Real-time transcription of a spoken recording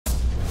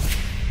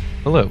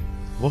Hello,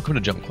 welcome to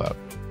JumpCloud.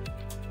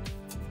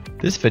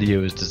 This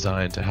video is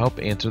designed to help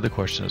answer the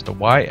question as to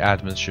why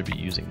admins should be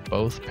using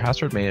both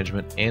password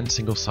management and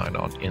single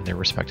sign-on in their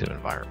respective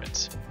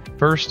environments.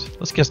 First,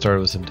 let's get started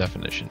with some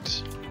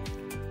definitions.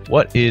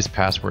 What is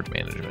password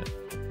management?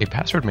 A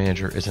password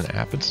manager is an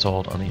app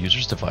installed on a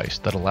user's device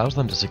that allows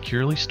them to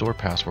securely store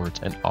passwords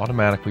and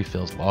automatically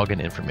fills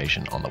login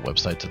information on the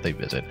websites that they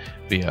visit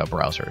via a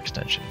browser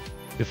extension.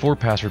 Before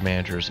password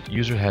managers,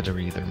 users had to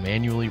either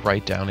manually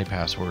write down a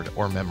password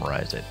or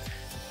memorize it.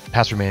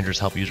 Password managers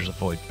help users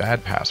avoid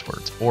bad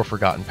passwords or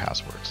forgotten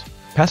passwords.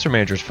 Password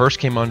managers first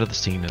came onto the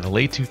scene in the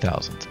late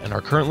 2000s and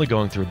are currently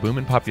going through a boom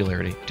in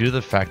popularity due to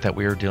the fact that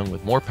we are dealing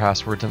with more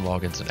passwords and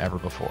logins than ever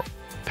before.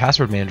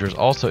 Password managers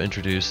also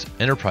introduce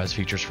enterprise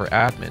features for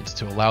admins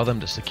to allow them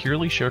to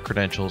securely share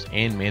credentials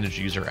and manage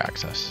user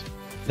access.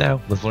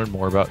 Now, let's learn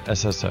more about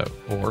SSO,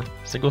 or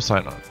single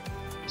sign-on.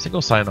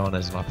 Single sign-on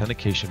is an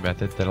authentication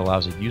method that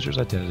allows a user's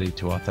identity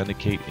to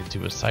authenticate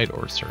into a site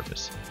or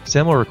service.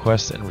 SAML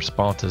requests and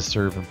responses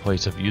serve in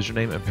place of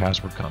username and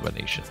password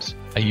combinations.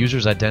 A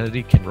user's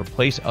identity can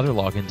replace other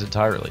logins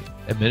entirely.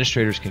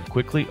 Administrators can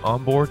quickly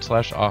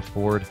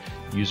onboard/offboard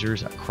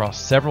users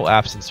across several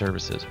apps and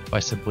services by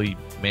simply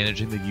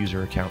managing the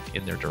user account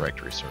in their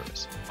directory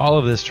service. All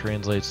of this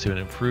translates to an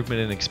improvement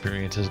in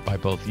experiences by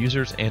both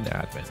users and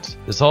admins.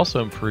 This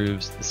also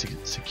improves the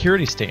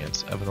security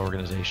stance of an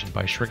organization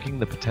by shrinking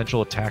the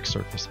potential attack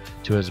surface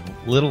to as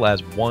little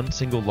as one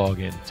single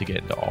login to get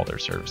into all their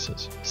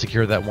services.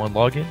 Secure that one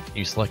login, and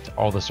you select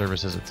all the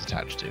services it's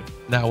attached to.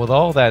 Now, with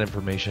all that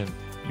information,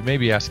 you may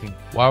be asking,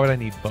 why would I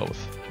need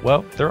both?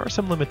 Well, there are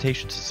some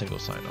limitations to single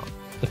sign-on.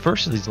 The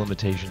first of these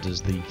limitations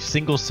is the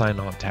single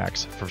sign-on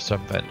tax for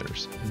some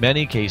vendors. In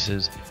many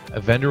cases, a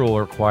vendor will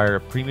require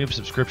premium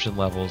subscription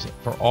levels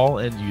for all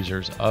end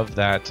users of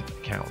that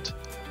account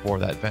for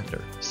that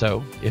vendor.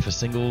 So if a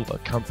single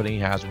company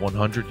has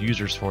 100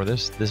 users for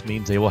this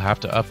means they will have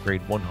to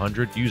upgrade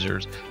 100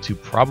 users to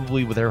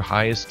probably with their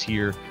highest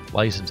tier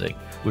licensing,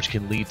 which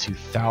can lead to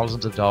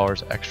thousands of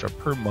dollars extra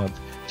per month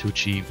to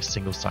achieve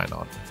single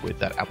sign-on with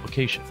that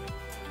application.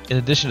 In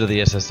addition to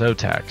the SSO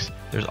tax,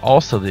 there's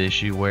also the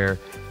issue where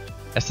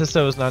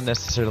SSO is not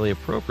necessarily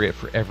appropriate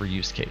for every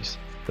use case.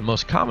 The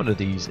most common of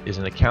these is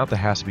an account that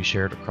has to be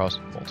shared across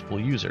multiple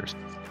users.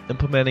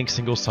 Implementing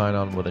single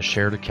sign-on with a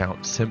shared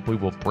account simply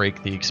will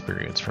break the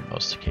experience for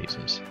most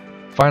cases.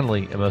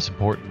 Finally, and most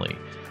importantly,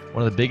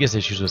 one of the biggest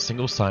issues with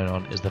single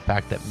sign-on is the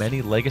fact that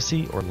many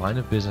legacy or line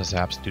of business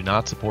apps do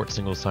not support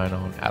single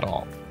sign-on at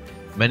all.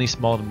 Many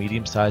small to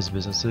medium-sized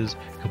businesses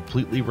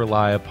completely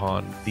rely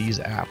upon these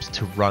apps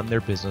to run their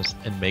business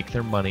and make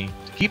their money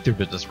to keep their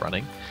business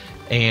running.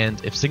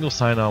 And if single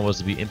sign-on was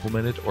to be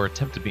implemented or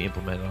attempt to be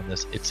implemented on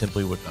this, it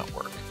simply would not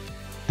work.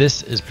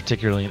 This is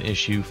particularly an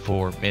issue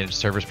for managed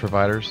service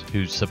providers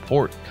who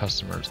support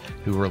customers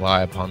who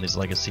rely upon these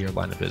legacy or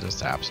line of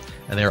business apps,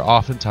 and they are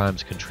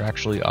oftentimes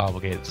contractually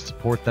obligated to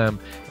support them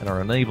and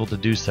are unable to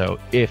do so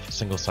if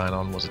single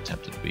sign-on was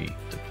attempted to be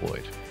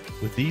deployed.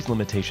 With these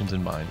limitations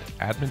in mind,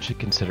 admins should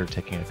consider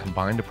taking a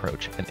combined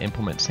approach and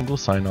implement single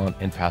sign-on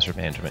and password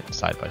management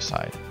side by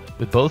side.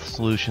 With both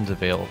solutions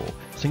available,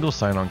 single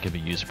sign-on can be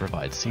used to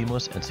provide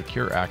seamless and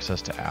secure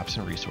access to apps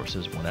and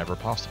resources whenever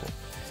possible,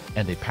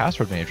 and a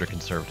password manager can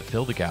serve to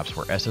fill the gaps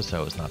where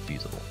SSO is not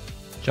feasible.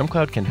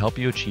 JumpCloud can help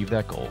you achieve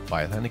that goal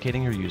by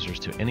authenticating your users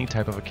to any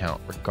type of account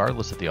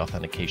regardless of the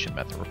authentication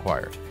method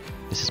required.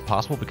 This is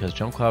possible because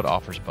JumpCloud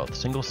offers both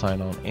single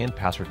sign-on and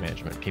password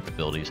management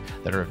capabilities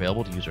that are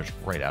available to users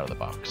right out of the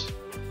box.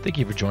 Thank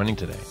you for joining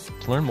today.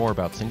 To learn more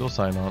about single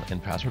sign-on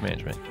and password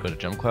management, go to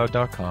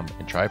jumpcloud.com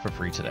and try it for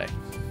free today.